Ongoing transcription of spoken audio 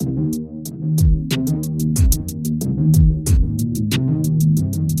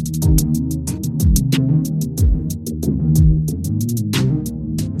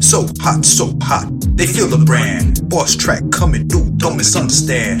So hot, they feel the brand. Boss track coming through, don't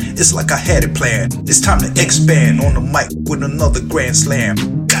misunderstand. It's like I had it planned. It's time to expand on the mic with another grand slam.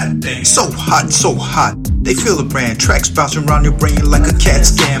 Goddamn, so hot, they feel the brand. Tracks bouncing around your brain like a CAT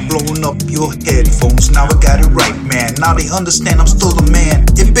scan, blowing up your headphones. Now I got it right, man. Now they understand I'm still the man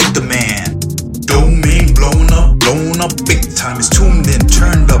in big demand. Domain blown up big time. It's tuned in,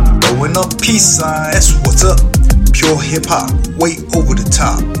 turned up, blowing up peace sign. That's what's up. Pure hip hop, way over the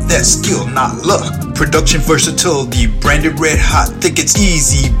top. That's skill, not luck. Production versatility, branded red hot. Think it's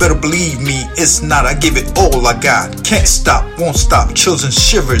easy, better believe me, it's not. I give it all I got. Can't stop, won't stop. Chills and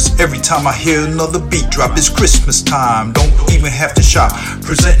shivers every time I hear another beat drop. It's Christmas time, don't even have to shop.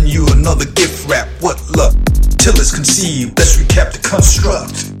 Presenting you another gift wrap. What luck? Till it's conceived. Let's recap the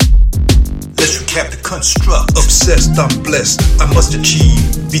construct. Obsessed, I'm blessed, I must achieve.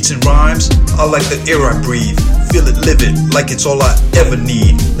 Beats and rhymes are like the air I breathe. Feel it, live it, like it's all I ever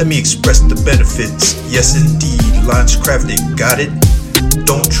need. Let me express the benefits. Yes indeed, lines crafted, got it?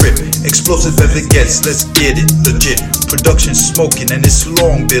 Don't trip, explosive as it gets, let's get it, legit. Production smoking and it's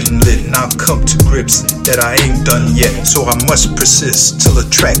long been lit. Now come to grips that I ain't done yet, so I must persist till a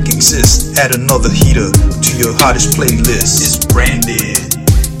track exists. Add another heater to your hottest playlist. It's branded.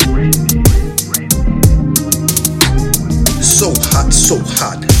 So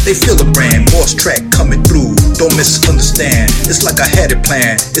hot, they feel the brand. Boss track coming through, don't misunderstand. It's like I had it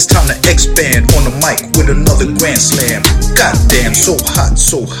planned. It's time to expand on the mic with another grand slam. Goddamn, so hot,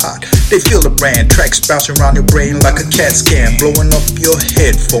 they feel the brand. Tracks bouncing around your brain like a CAT scan, blowing up your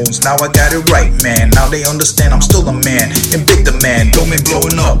headphones. Now I got it right, man. Now they understand I'm still the man in big demand. Domain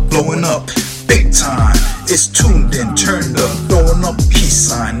blowing up big time. It's tuned in, turned up, blowing up peace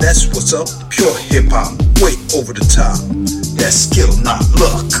sign. That's what's up. Pure hip hop, way over the top. That's skill, not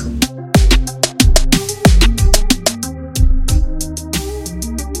luck.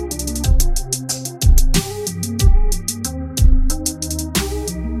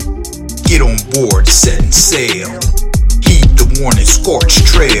 Get on board, setting sail. Heed the warning, scorched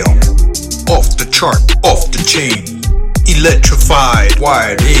trail. Off the chart, off the chain. Electrified,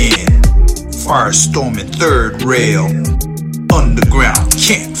 wired in. Firestorming third rail. Underground,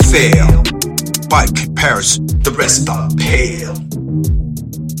 can't fail. By comparison, the rest are pale.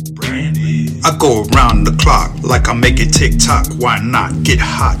 Branded. I go around the clock like I make it tick-tock. Why not? Get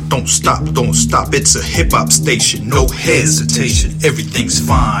hot, don't stop. It's a hip-hop station, no hesitation. Everything's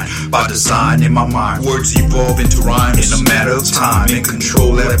fine, by design in my mind. Words evolve into rhymes in a matter of time. In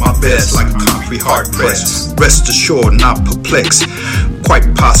control at my best, like a concrete hard press. Rest assured, not perplexed, quite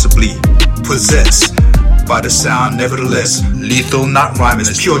possibly possessed by the sound, nevertheless. Lethal, not rhyming.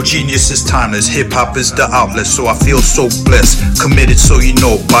 Pure genius is timeless. Hip hop is the outlet, so I feel so blessed. Committed, so you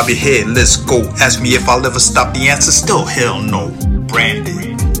know. Bob your head, let's go. Ask me if I'll ever stop. The answer still hell no.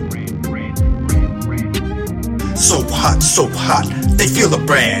 Branded. So hot, they feel the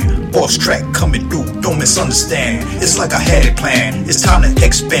brand. Boss track coming through, don't misunderstand. It's like I had it planned. It's time to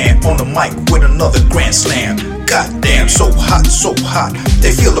expand on the mic with another grand slam. Goddamn, so hot,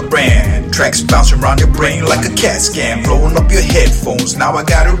 they feel the brand. Tracks bouncing around your brain like a CAT scan, blowing up your headphones. Now I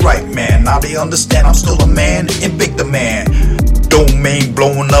got it right, man. Now they understand I'm still a man in big demand. Domain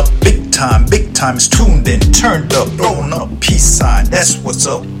blowing up big time. It's tuned in, turned up, blowing up peace sign. That's what's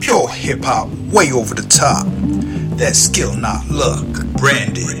up. Pure hip hop, way over the top. That's skill, not luck.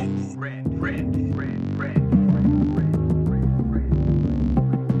 Branded.